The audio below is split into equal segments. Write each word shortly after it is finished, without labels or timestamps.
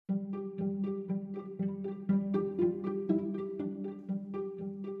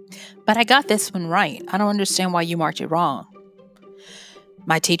But I got this one right. I don't understand why you marked it wrong.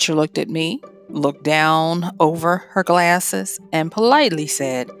 My teacher looked at me, looked down over her glasses, and politely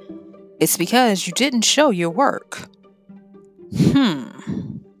said, "It's because you didn't show your work." Hmm.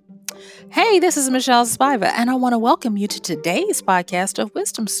 Hey, this is Michelle Spiva, and I want to welcome you to today's podcast of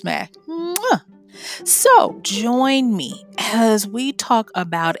Wisdom Smack. Mwah. So, join me as we talk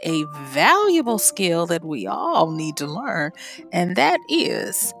about a valuable skill that we all need to learn, and that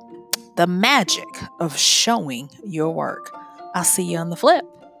is the magic of showing your work. I'll see you on the flip.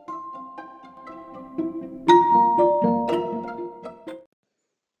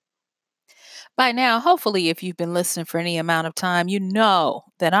 By now, hopefully, if you've been listening for any amount of time, you know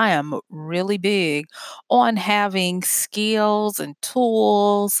that I am really big on having skills and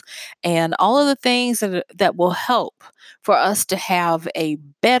tools and all of the things that will help for us to have a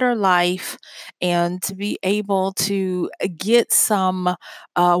better life and to be able to get some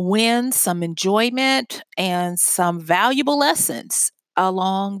wins, some enjoyment, and some valuable lessons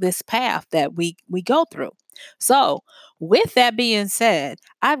along this path that we go through. So, with that being said,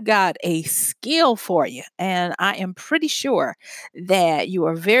 I've got a skill for you, and I am pretty sure that you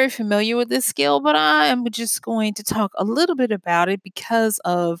are very familiar with this skill, but I am just going to talk a little bit about it because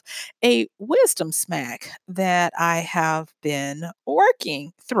of a wisdom smack that I have been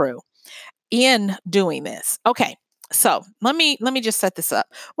working through in doing this. Okay. So let me just set this up.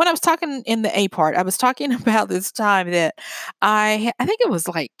 When I was talking in the A part, I was talking about this time that I think it was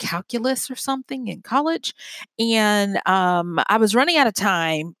like calculus or something in college, and I was running out of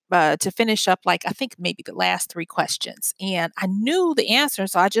time to finish up, like I think maybe the last three questions, and I knew the answer,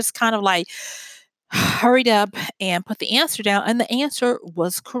 so I just kind of like hurried up and put the answer down, and the answer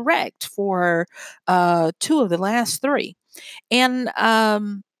was correct for two of the last three, and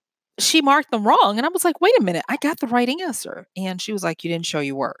she marked them wrong. And I was like, wait a minute, I got the right answer. And she was like, you didn't show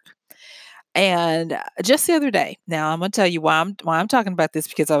your work. And just the other day, now I'm going to tell you why I'm talking about this,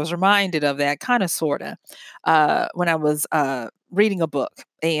 because I was reminded of that kind of sort of when I was reading a book.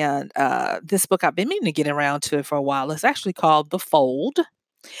 And this book, I've been meaning to get around to it for a while. It's actually called The Fold,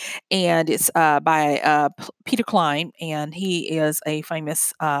 and it's by Peter Klein, and he is a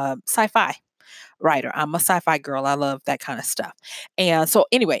famous sci-fi writer. I'm a sci-fi girl. I love that kind of stuff. And so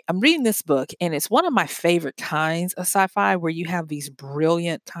anyway, I'm reading this book, and it's one of my favorite kinds of sci-fi where you have these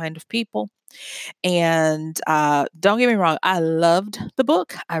brilliant kind of people. And don't get me wrong, I loved the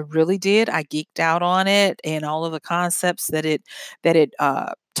book. I really did. I geeked out on it and all of the concepts that it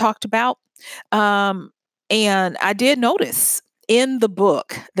talked about. Um, and I did notice in the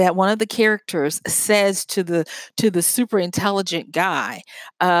book that one of the characters says to the super intelligent guy,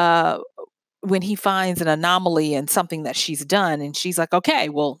 when he finds an anomaly in something that she's done, and she's like, okay,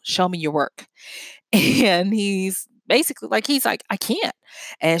 well, show me your work. And he's like, I can't.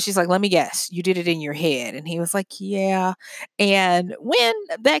 And she's like, let me guess, you did it in your head. And he was like, yeah. And when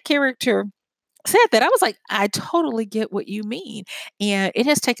that character said that, I was like, I totally get what you mean. And it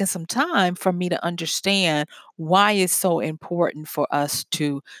has taken some time for me to understand why it's so important for us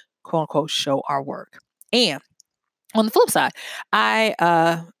to quote unquote show our work. And on the flip side,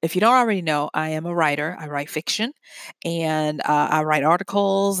 if you don't already know, I am a writer. I write fiction, and I write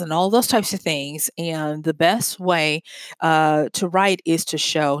articles and all those types of things. And the best way to write is to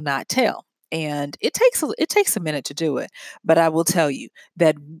show, not tell. And it takes a minute to do it, but I will tell you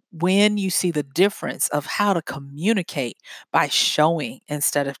that when you see the difference of how to communicate by showing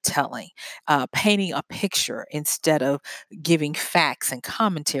instead of telling, painting a picture instead of giving facts and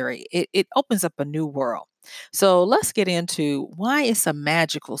commentary, it opens up a new world. So let's get into why it's a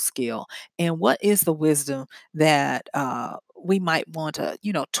magical skill and what is the wisdom that we might want to,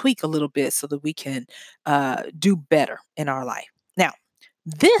 tweak a little bit so that we can do better in our life. Now,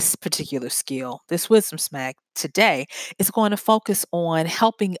 this particular skill, this wisdom smack today, is going to focus on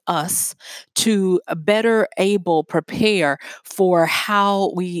helping us to better able prepare for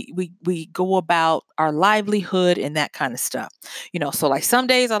how we go about our livelihood and that kind of stuff. So like some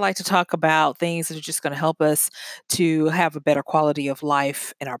days I like to talk about things that are just going to help us to have a better quality of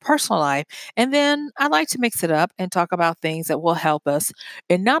life in our personal life. And then I like to mix it up and talk about things that will help us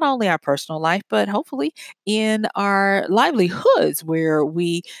in not only our personal life, but hopefully in our livelihoods where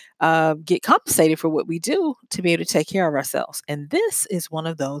we get compensated for what we do to be able to take care of ourselves. And this is one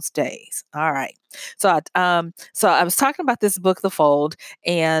of those days. All right. So I was talking about this book, The Fold,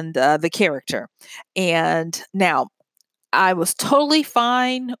 and the character. And now I was totally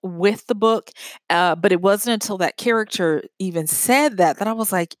fine with the book, but it wasn't until that character even said that I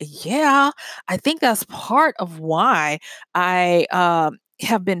was like, yeah, I think that's part of why I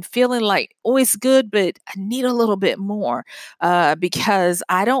have been feeling like, oh, it's good, but I need a little bit more because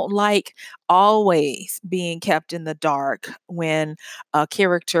I don't like always being kept in the dark when a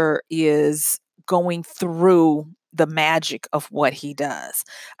character is going through the magic of what he does.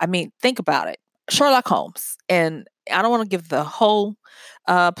 I mean, think about it. Sherlock Holmes, and I don't want to give the whole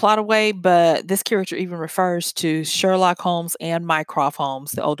plot away, but this character even refers to Sherlock Holmes and Mycroft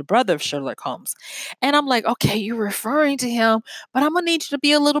Holmes, the older brother of Sherlock Holmes. And I'm like, okay, you're referring to him, but I'm gonna need you to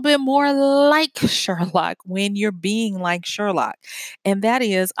be a little bit more like Sherlock when you're being like Sherlock. And that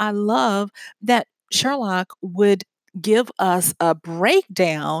is, I love that Sherlock would give us a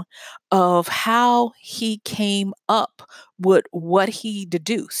breakdown of how he came up with what he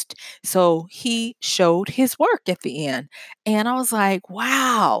deduced. So he showed his work at the end. And I was like,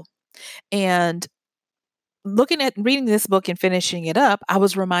 wow. And looking at reading this book and finishing it up, I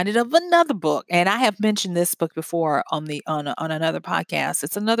was reminded of another book, and I have mentioned this book before on on another podcast.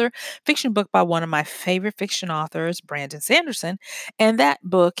 It's another fiction book by one of my favorite fiction authors, Brandon Sanderson, and that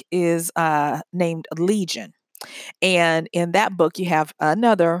book is named Legion. And in that book, you have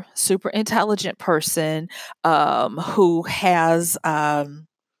another super intelligent person who has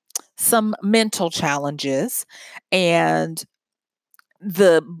some mental challenges, and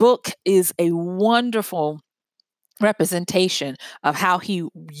the book is a wonderful representation of how he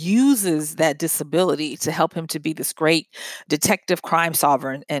uses that disability to help him to be this great detective crime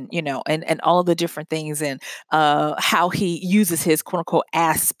solver and and all of the different things and how he uses his quote unquote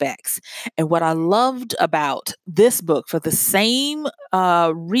aspects. And what I loved about this book, for the same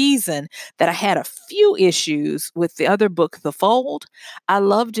reason that I had a few issues with the other book, The Fold, I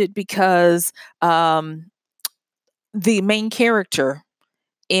loved it because the main character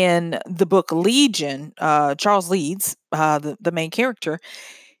in the book Legion, Charles Leeds, the main character,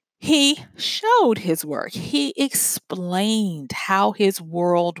 he showed his work. He explained how his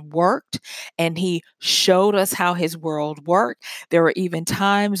world worked, and he showed us how his world worked. There were even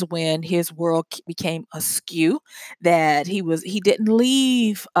times when his world became askew, that he didn't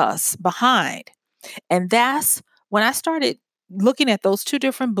leave us behind. And that's when I started looking at those two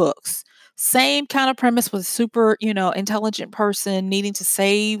different books. Same kind of premise with super, intelligent person needing to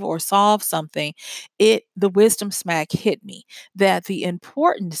save or solve something. The wisdom smack hit me that the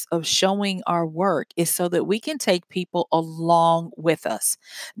importance of showing our work is so that we can take people along with us.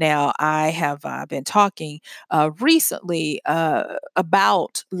 Now, I have been talking recently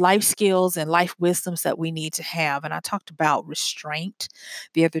about life skills and life wisdoms that we need to have. And I talked about restraint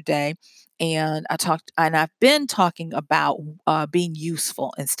the other day, and I've been talking about being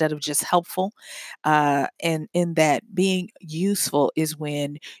useful instead of just helpful. And in that, being useful is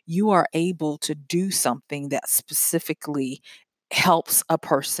when you are able to do something that specifically helps a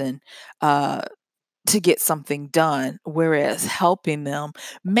person uh, to get something done, whereas helping them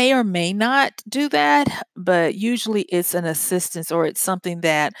may or may not do that, but usually it's an assistance, or it's something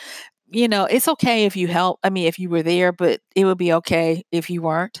that, it's okay if you help. I mean, if you were there, but it would be okay if you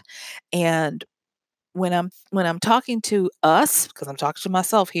weren't. And when I'm talking to us, because I'm talking to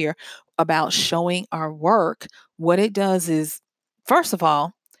myself here, about showing our work, what it does is, first of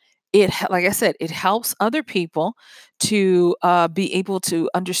all, like I said, it helps other people to be able to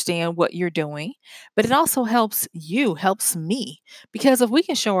understand what you're doing, but it also helps me, because if we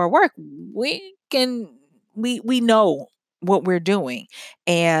can show our work, we know what we're doing,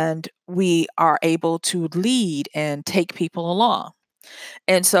 and we are able to lead and take people along.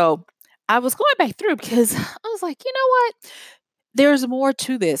 And so I was going back through because I was like, you know what? There's more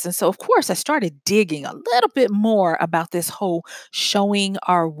to this. And so, of course, I started digging a little bit more about this whole showing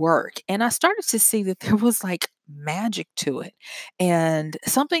our work. And I started to see that there was like magic to it. And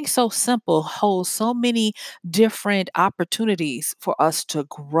something so simple holds so many different opportunities for us to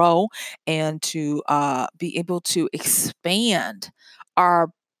grow and to be able to expand our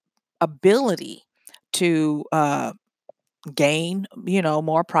ability to gain,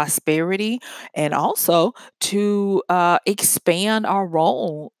 more prosperity, and also to expand our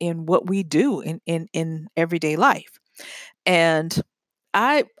role in what we do in everyday life. And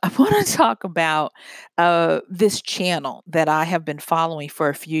I want to talk about this channel that I have been following for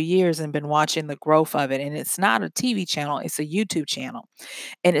a few years and been watching the growth of it. And it's not a TV channel; it's a YouTube channel,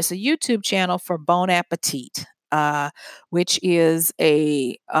 and it's a YouTube channel for Bon Appetit, which is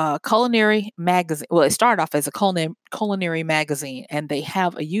a culinary magazine. Well, it started off as a culinary magazine, and they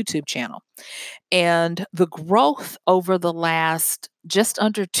have a YouTube channel. And the growth over the last just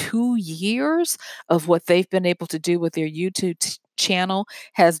under 2 years of what they've been able to do with their YouTube channel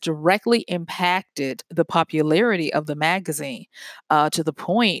has directly impacted the popularity of the magazine, to the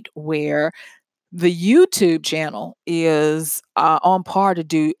point where The YouTube channel is on par to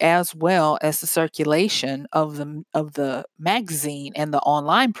do as well as the circulation of the magazine and the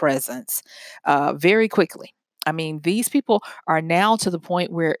online presence very quickly. I mean, these people are now to the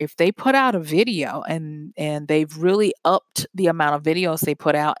point where if they put out a video and they've really upped the amount of videos they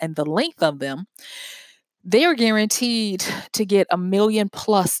put out and the length of them, they are guaranteed to get a million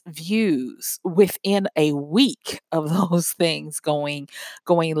plus views within a week of those things going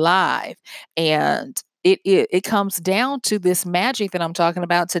live. And it comes down to this magic that I'm talking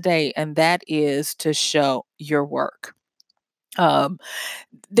about today, and that is to show your work. Um,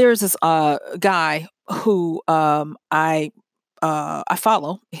 there's this guy who I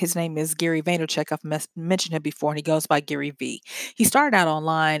follow. His name is Gary Vaynerchuk. I've mentioned him before, and he goes by Gary V. He started out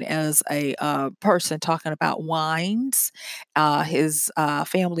online as a person talking about wines. His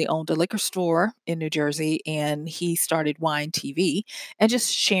family owned a liquor store in New Jersey, and he started Wine TV and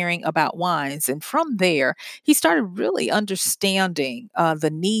just sharing about wines. And from there, he started really understanding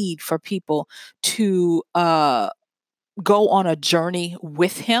the need for people to go on a journey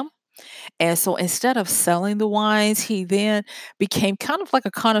with him. And so instead of selling the wines, he then became kind of like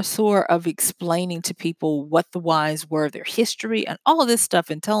a connoisseur of explaining to people what the wines were, their history, and all of this stuff,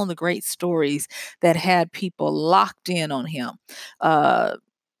 and telling the great stories that had people locked in on him. Uh,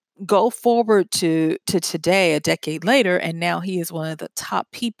 Go forward to today, a decade later, and now he is one of the top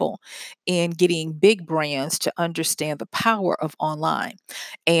people in getting big brands to understand the power of online.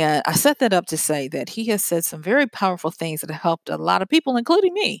 And I set that up to say that he has said some very powerful things that have helped a lot of people,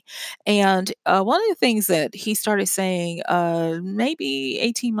 including me. And one of the things that he started saying maybe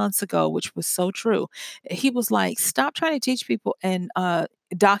 18 months ago, which was so true, he was like, stop trying to teach people and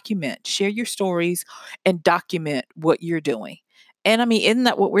document, share your stories and document what you're doing. And I mean, isn't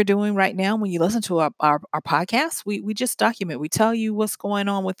that what we're doing right now? When you listen to our podcast, we just document. We tell you what's going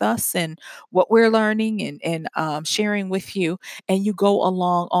on with us and what we're learning and sharing with you, and you go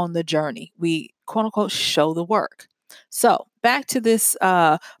along on the journey. We quote unquote show the work. So back to this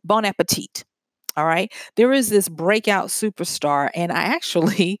Bon Appetit. All right, there is this breakout superstar, and I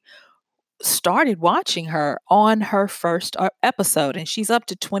actually started watching her on her first episode, and she's up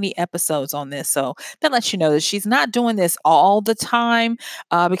to 20 episodes on this. So that lets you know that she's not doing this all the time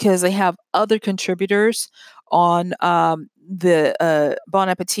because they have other contributors on the Bon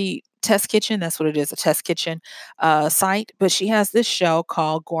Appetit Test Kitchen. That's what it is, a test kitchen site. But she has this show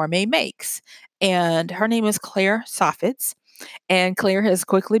called Gourmet Makes, and her name is Claire Soffitz, and Claire has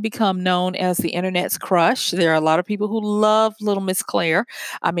quickly become known as the internet's crush. There are a lot of people who love little Miss Claire.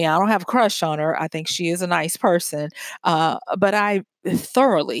 I mean, I don't have a crush on her. I think she is a nice person. But I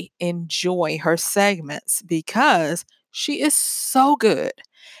thoroughly enjoy her segments because she is so good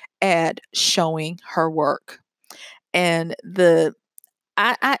at showing her work. And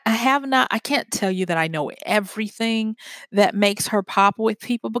I have not I can't tell you that I know everything that makes her pop with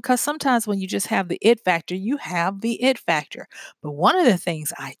people, because sometimes when you just have the it factor, you have the it factor. But one of the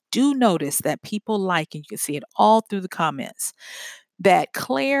things I do notice that people like, and you can see it all through the comments, that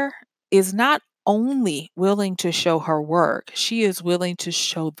Claire is not only willing to show her work, she is willing to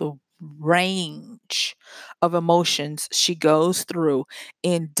show the range of emotions she goes through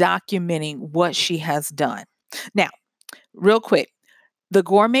in documenting what she has done. Now, real quick, the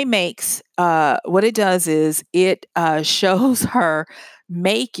Gourmet Makes, what it does is it shows her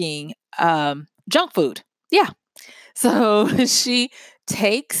making junk food. Yeah. So she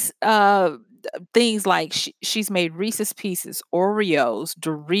takes things like she's made Reese's Pieces, Oreos,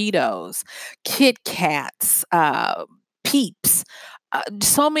 Doritos, Kit Kats, Peeps,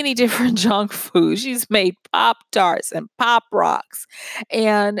 so many different junk foods. She's made Pop Tarts and Pop Rocks.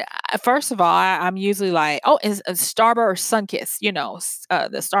 And first of all, I'm usually like, oh, it's a Starburst Sunkiss,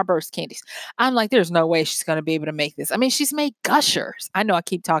 the Starburst candies. I'm like, there's no way she's going to be able to make this. I mean, she's made Gushers. I know I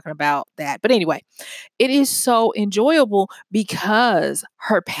keep talking about that. But anyway, it is so enjoyable because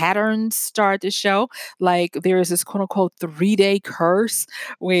her patterns start to show. Like there is this quote unquote 3-day curse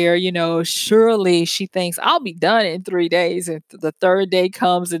where, surely she thinks I'll be done in 3 days. And the third day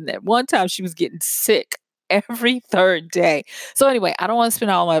comes. And at one time she was getting sick every third day. So anyway, I don't want to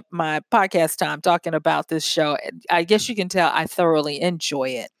spend all my podcast time talking about this show. I guess you can tell I thoroughly enjoy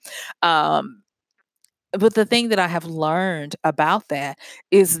it. Um, but the thing that I have learned about that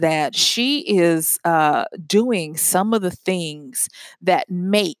is that she is doing some of the things that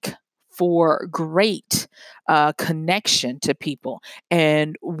make for great connection to people.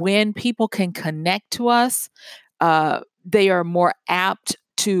 And when people can connect to us, they are more apt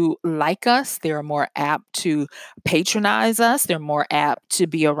to like us. They're more apt to patronize us. They're more apt to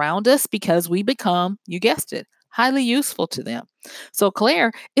be around us because we become, you guessed it, highly useful to them. So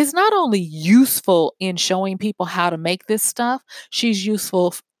Claire is not only useful in showing people how to make this stuff, she's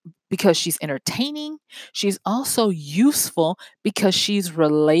useful because she's entertaining. She's also useful because she's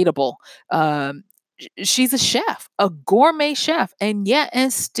relatable. Um, she's a chef, a gourmet chef, and yet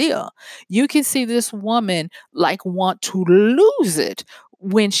and still you can see this woman like want to lose it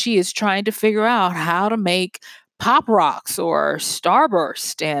when she is trying to figure out how to make pop rocks or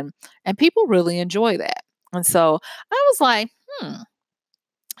starburst, and people really enjoy that. And so I was like, hmm,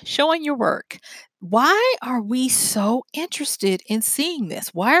 showing your work. Why are we so interested in seeing this?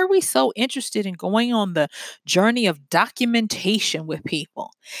 Why are we so interested in going on the journey of documentation with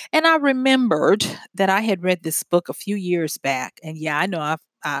people? And I remembered that I had read this book a few years back. And yeah, I know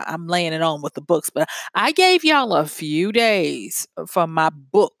I'm laying it on with the books, but I gave y'all a few days from my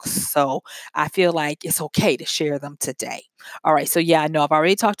books. So I feel like it's okay to share them today. All right. So yeah, I know I've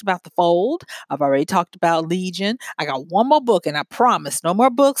already talked about The Fold. I've already talked about Legion. I got one more book, and I promise no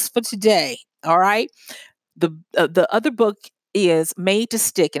more books for today. All right. The other book is Made to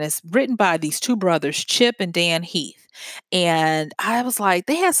Stick, and it's written by these two brothers, Chip and Dan Heath. And I was like,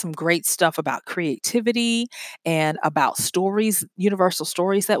 they had some great stuff about creativity and about stories, universal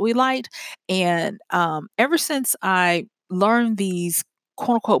stories that we liked. And ever since I learned these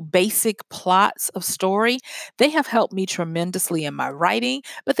quote unquote basic plots of story, they have helped me tremendously in my writing,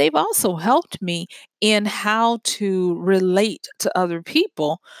 but they've also helped me in how to relate to other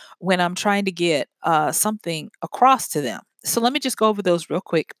people when I'm trying to get something across to them. So let me just go over those real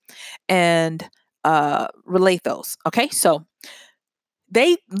quick and relate those. Okay. So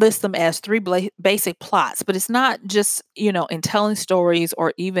they list them as three basic plots, but it's not just, in telling stories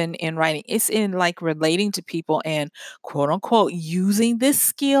or even in writing. It's in like relating to people and quote unquote using this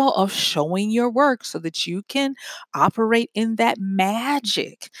skill of showing your work so that you can operate in that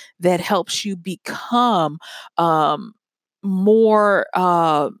magic that helps you become um, more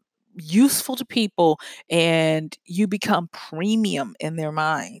useful to people, and you become premium in their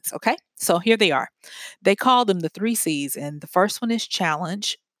minds. Okay. So here they are. They call them the three C's, and the first one is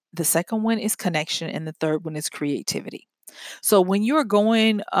challenge, the second one is connection, and the third one is creativity. So when you're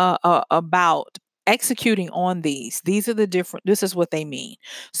going about executing on these are the different, this is what they mean.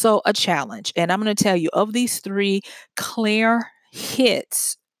 So a challenge, and I'm going to tell you of these three, Claire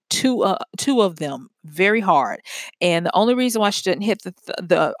hits two of them very hard. And the only reason why she didn't hit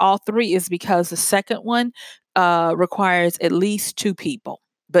the all three is because the second one requires at least two people,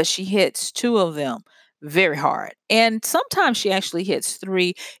 but she hits two of them very hard. And sometimes she actually hits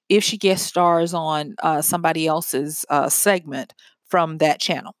three if she guest stars on somebody else's segment from that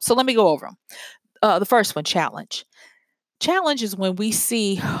channel. So let me go over them. The first one, challenge. Challenge is when we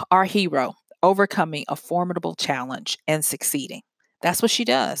see our hero overcoming a formidable challenge and succeeding. That's what she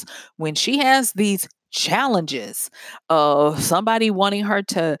does. When she has these challenges of somebody wanting her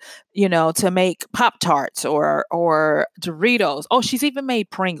to, to make Pop Tarts or Doritos. Oh, she's even made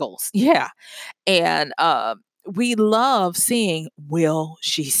Pringles. Yeah. And we love seeing, will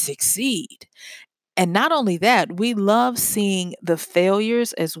she succeed? And not only that, we love seeing the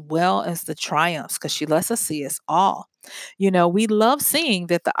failures as well as the triumphs because she lets us see us all. We love seeing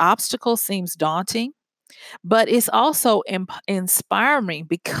that the obstacle seems daunting, but it's also inspiring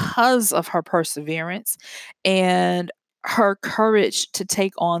because of her perseverance and her courage to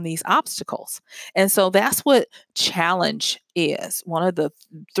take on these obstacles. And so that's what challenge is. One of the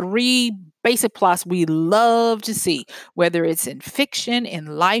three basic plots we love to see, whether it's in fiction, in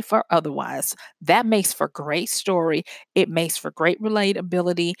life, or otherwise. That makes for great story. It makes for great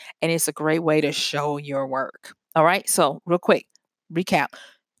relatability, and it's a great way to show your work. All right. So, real quick recap.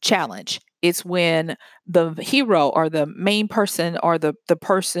 Challenge. It's when the hero or the main person or the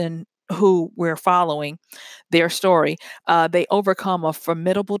person who we're following their story, they overcome a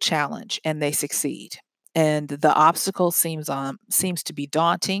formidable challenge and they succeed. And the obstacle seems to be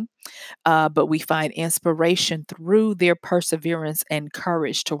daunting, but we find inspiration through their perseverance and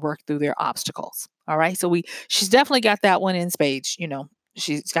courage to work through their obstacles. All right, so she's definitely got that one in spades.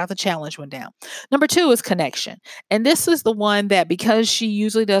 She's got the challenge one down. Number two is connection, and this is the one that because she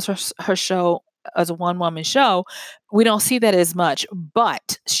usually does her show as a one woman show, we don't see that as much.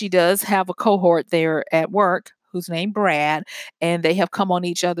 But she does have a cohort there at work who's named Brad, and they have come on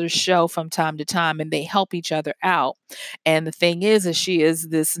each other's show from time to time, and they help each other out. And the thing is she is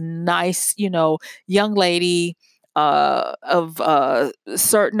this nice, young lady, a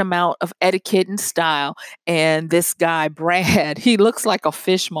certain amount of etiquette and style. And this guy, Brad, he looks like a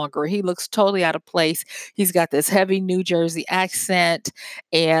fishmonger. He looks totally out of place. He's got this heavy New Jersey accent,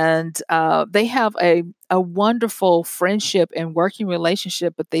 and they have a wonderful friendship and working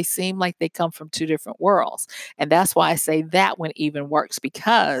relationship, but they seem like they come from two different worlds. And that's why I say that one even works,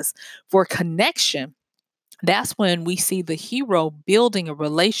 because for connection, that's when we see the hero building a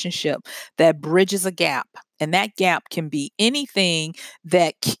relationship that bridges a gap. And that gap can be anything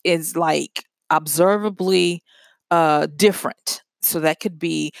that is like observably different. So that could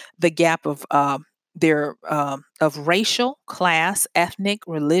be the gap of their of racial, class, ethnic,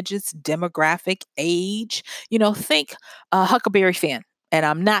 religious, demographic, age. Think Huckleberry Finn. And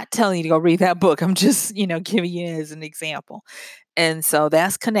I'm not telling you to go read that book. I'm just, giving you as an example. And so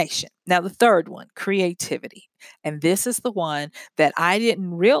that's connection. Now, the third one, creativity. And this is the one that I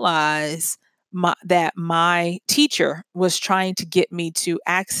didn't realize that my teacher was trying to get me to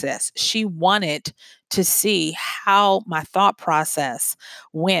access. She wanted to see how my thought process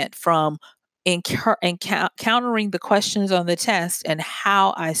went from encountering the questions on the test and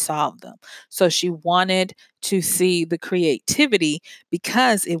how I solved them. So she wanted to see the creativity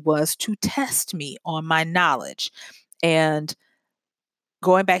because it was to test me on my knowledge. And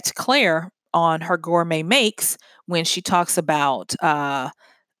going back to Claire on her gourmet makes, when she talks about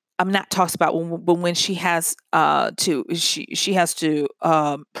I'm not talks about but when she has she has to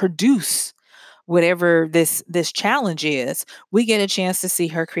produce whatever this challenge is, we get a chance to see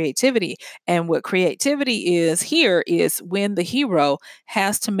her creativity. And what creativity is here is when the hero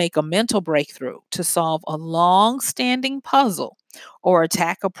has to make a mental breakthrough to solve a long-standing puzzle or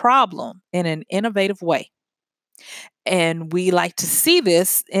attack a problem in an innovative way. And we like to see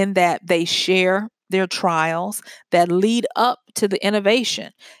this in that they share their trials that lead up to the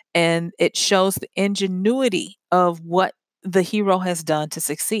innovation. And it shows the ingenuity of what the hero has done to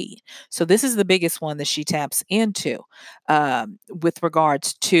succeed. So, this is the biggest one that she taps into with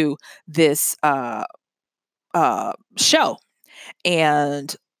regards to this show.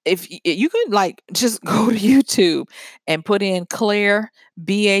 And if you could like just go to YouTube and put in Claire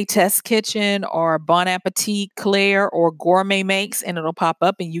BA Test Kitchen or Bon Appetit Claire or Gourmet Makes, and it'll pop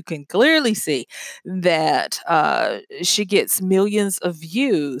up, and you can clearly see that she gets millions of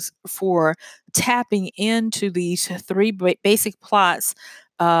views for tapping into these three basic plots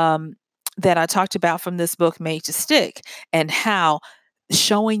that I talked about from this book, Made to Stick, and how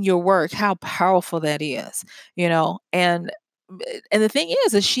showing your work, how powerful that is, and the thing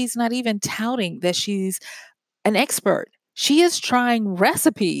is she's not even touting that she's an expert. She is trying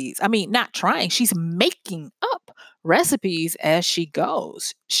recipes. I mean, not trying, she's making up recipes as she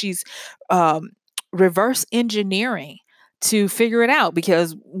goes. She's um, reverse engineering to figure it out,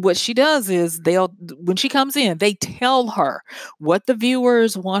 because what she does is when she comes in, they tell her what the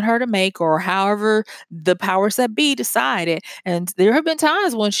viewers want her to make, or however the powers that be decided. And there have been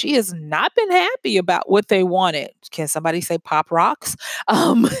times when she has not been happy about what they wanted. Can somebody say pop rocks?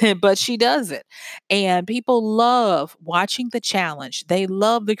 But she does it. And people love watching the challenge. They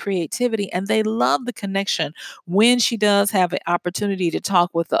love the creativity, and they love the connection when she does have an opportunity to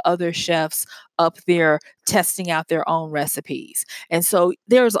talk with the other chefs up there testing out their own recipes. And so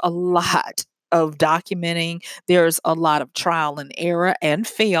there's a lot of documenting, there's a lot of trial and error and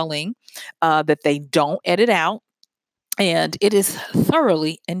failing that they don't edit out, and it is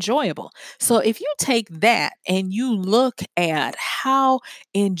thoroughly enjoyable. So if you take that and you look at how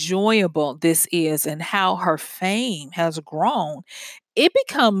enjoyable this is and how her fame has grown, it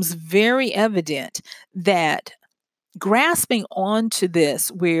becomes very evident that grasping onto this,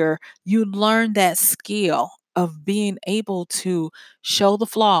 where you learn that skill of being able to show the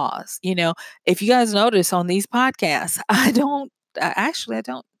flaws. If you guys notice on these podcasts, I don't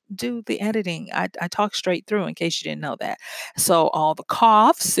do the editing. I talk straight through, in case you didn't know that. So all the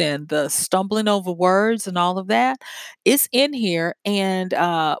coughs and the stumbling over words and all of that is in here. And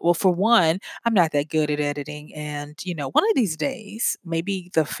well, for one, I'm not that good at editing. And one of these days, maybe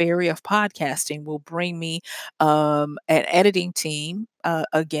the fairy of podcasting will bring me an editing team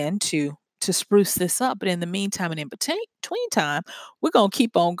again to spruce this up. But in the meantime and in between time, we're gonna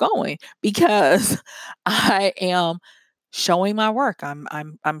keep on going, because I am showing my work.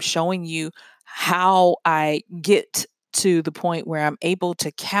 I'm showing you how I get to the point where I'm able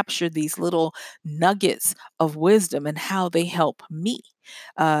to capture these little nuggets of wisdom and how they help me,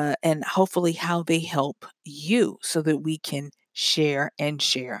 and hopefully how they help you, so that we can share and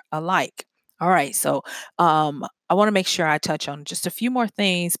share alike. All right, so I want to make sure I touch on just a few more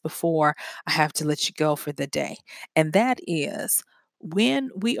things before I have to let you go for the day. And that is,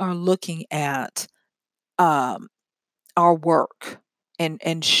 when we are looking at our work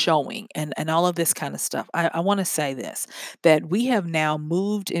and showing and all of this kind of stuff, I want to say this, that we have now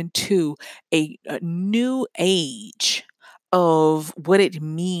moved into a new age of what it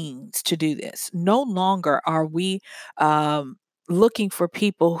means to do this. No longer are we looking for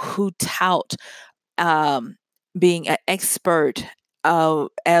people who tout um, being an expert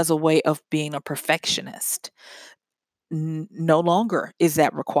as a way of being a perfectionist. No longer is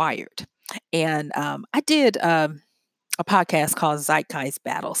that required. And I did a podcast called Zeitgeist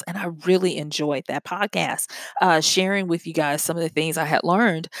Battles, and I really enjoyed that podcast, sharing with you guys some of the things I had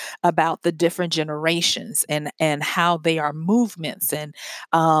learned about the different generations and how they are movements and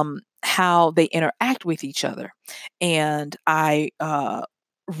how they interact with each other. And I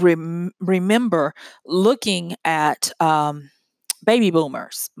remember looking at baby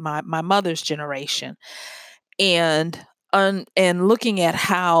boomers, my mother's generation, and and looking at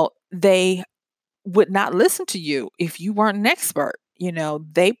how they would not listen to you if you weren't an expert. You know,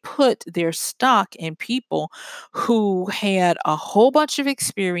 they put their stock in people who had a whole bunch of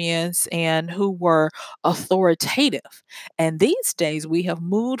experience and who were authoritative. And these days, we have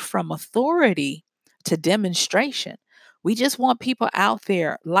moved from authority to demonstration. We just want people out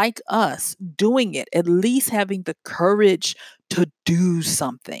there like us doing it, at least having the courage to do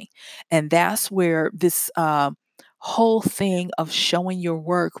something. And that's where this whole thing of showing your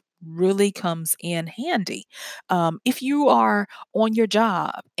work really comes in handy. If you are on your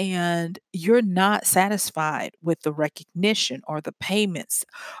job and you're not satisfied with the recognition or the payments,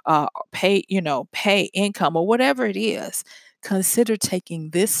 pay income or whatever it is, consider taking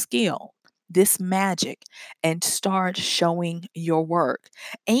this skill, this magic, and start showing your work.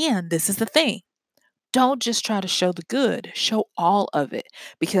 And this is the thing, don't just try to show the good, show all of it,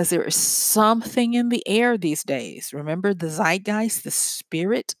 because there is something in the air these days. Remember the zeitgeist, the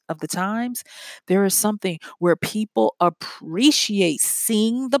spirit of the times? There is something where people appreciate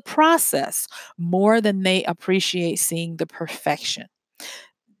seeing the process more than they appreciate seeing the perfection.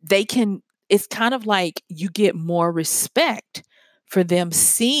 It's kind of like you get more respect for them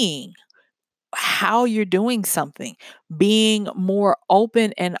seeing how you're doing something, being more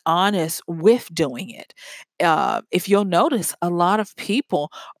open and honest with doing it. If you'll notice, a lot of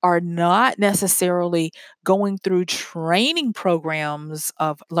people are not necessarily going through training programs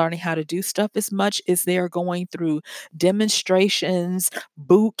of learning how to do stuff as much as they're going through demonstrations,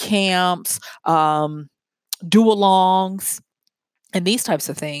 boot camps, do alongs, and these types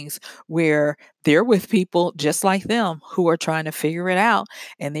of things where they're with people just like them who are trying to figure it out,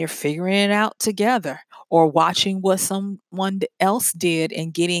 and they're figuring it out together, or watching what else did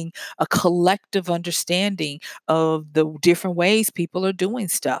and getting a collective understanding of the different ways people are doing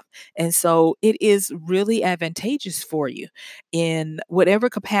stuff. And so it is really advantageous for you in whatever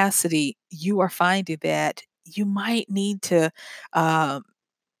capacity you are finding that you might need to um,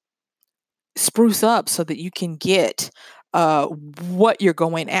 spruce up so that you can get what you're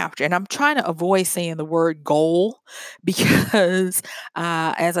going after. And I'm trying to avoid saying the word goal because,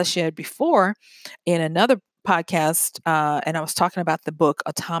 as I shared before in another podcast, and I was talking about the book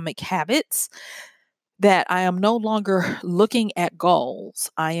Atomic Habits, that I am no longer looking at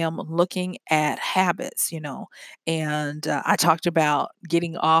goals. I am looking at habits, And I talked about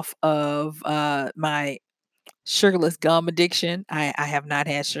getting off of my sugarless gum addiction. I have not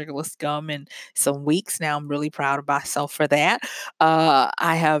had sugarless gum in some weeks now. I'm really proud of myself for that.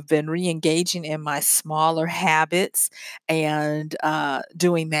 I have been re engaging in my smaller habits and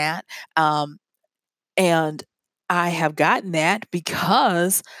doing that. And I have gotten that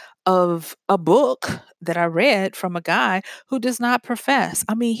because of a book that I read from a guy who does not profess.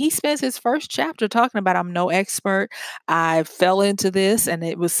 I mean, he spends his first chapter talking about, I'm no expert. I fell into this, and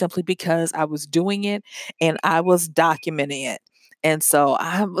it was simply because I was doing it and I was documenting it. And so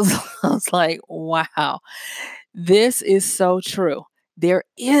I was, I was like, wow, this is so true. There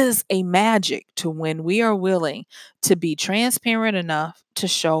is a magic to when we are willing to be transparent enough to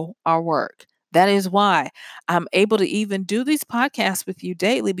show our work. That is why I'm able to even do these podcasts with you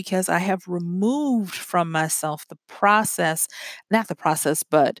daily, because I have removed from myself the process, not the process,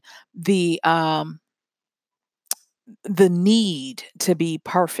 but the the need to be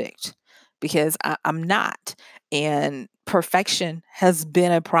perfect, because I'm not. And perfection has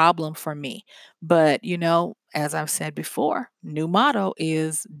been a problem for me. But, as I've said before, new motto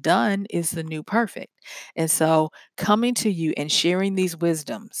is done is the new perfect. And so coming to you and sharing these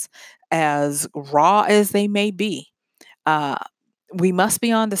wisdoms, as raw as they may be, uh, we must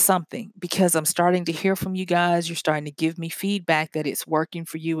be on to something because I'm starting to hear from you guys. You're starting to give me feedback that it's working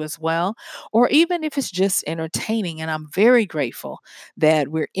for you as well, or even if it's just entertaining. And I'm very grateful that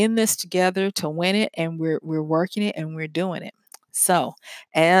we're in this together to win it, and we're working it and we're doing it. So,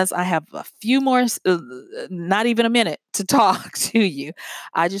 as I have a few more, not even a minute to talk to you,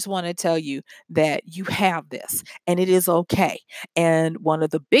 I just want to tell you that you have this and it is okay. And one of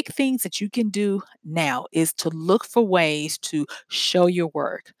the big things that you can do now is to look for ways to show your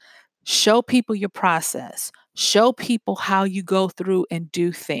work, show people your process, show people how you go through and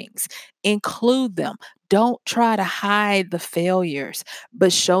do things, include them. Don't try to hide the failures,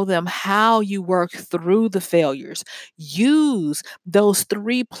 but show them how you work through the failures. Use those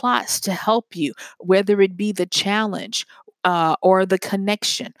three plots to help you, whether it be the challenge, or the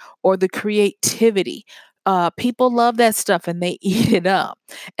connection, or the creativity. People love that stuff and they eat it up.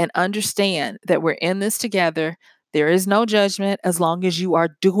 And understand that we're in this together. There is no judgment as long as you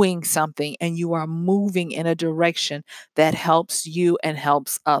are doing something and you are moving in a direction that helps you and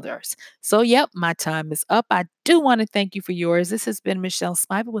helps others. So, yep, my time is up. I do want to thank you for yours. This has been Michelle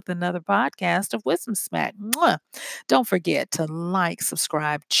Spiva with another podcast of Wisdom Smack. Mwah. Don't forget to like,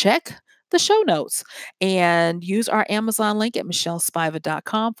 subscribe, check the show notes, and use our Amazon link at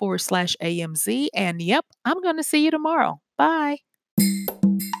michellespiva.com/AMZ. And yep, I'm going to see you tomorrow. Bye.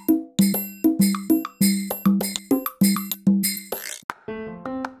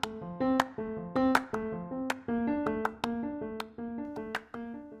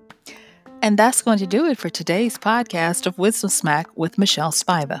 And that's going to do it for today's podcast of Wisdom Smack with Michelle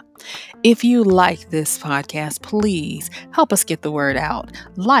Spiva. If you like this podcast, please help us get the word out.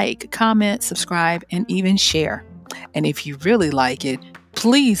 Like, comment, subscribe, and even share. And if you really like it,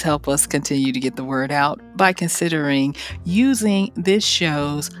 please help us continue to get the word out by considering using this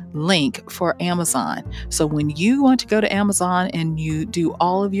show's link for Amazon. So when you want to go to Amazon and you do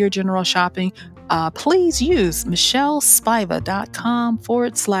all of your general shopping, please use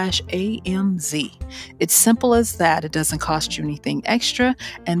michellespiva.com/AMZ. It's simple as that. It doesn't cost you anything extra,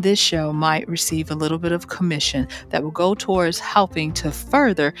 and this show might receive a little bit of commission that will go towards helping to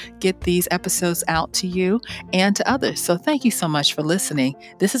further get these episodes out to you and to others. So thank you so much for listening.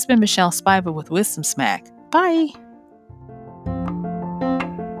 This has been Michelle Spiva with Wisdom Smack. Bye.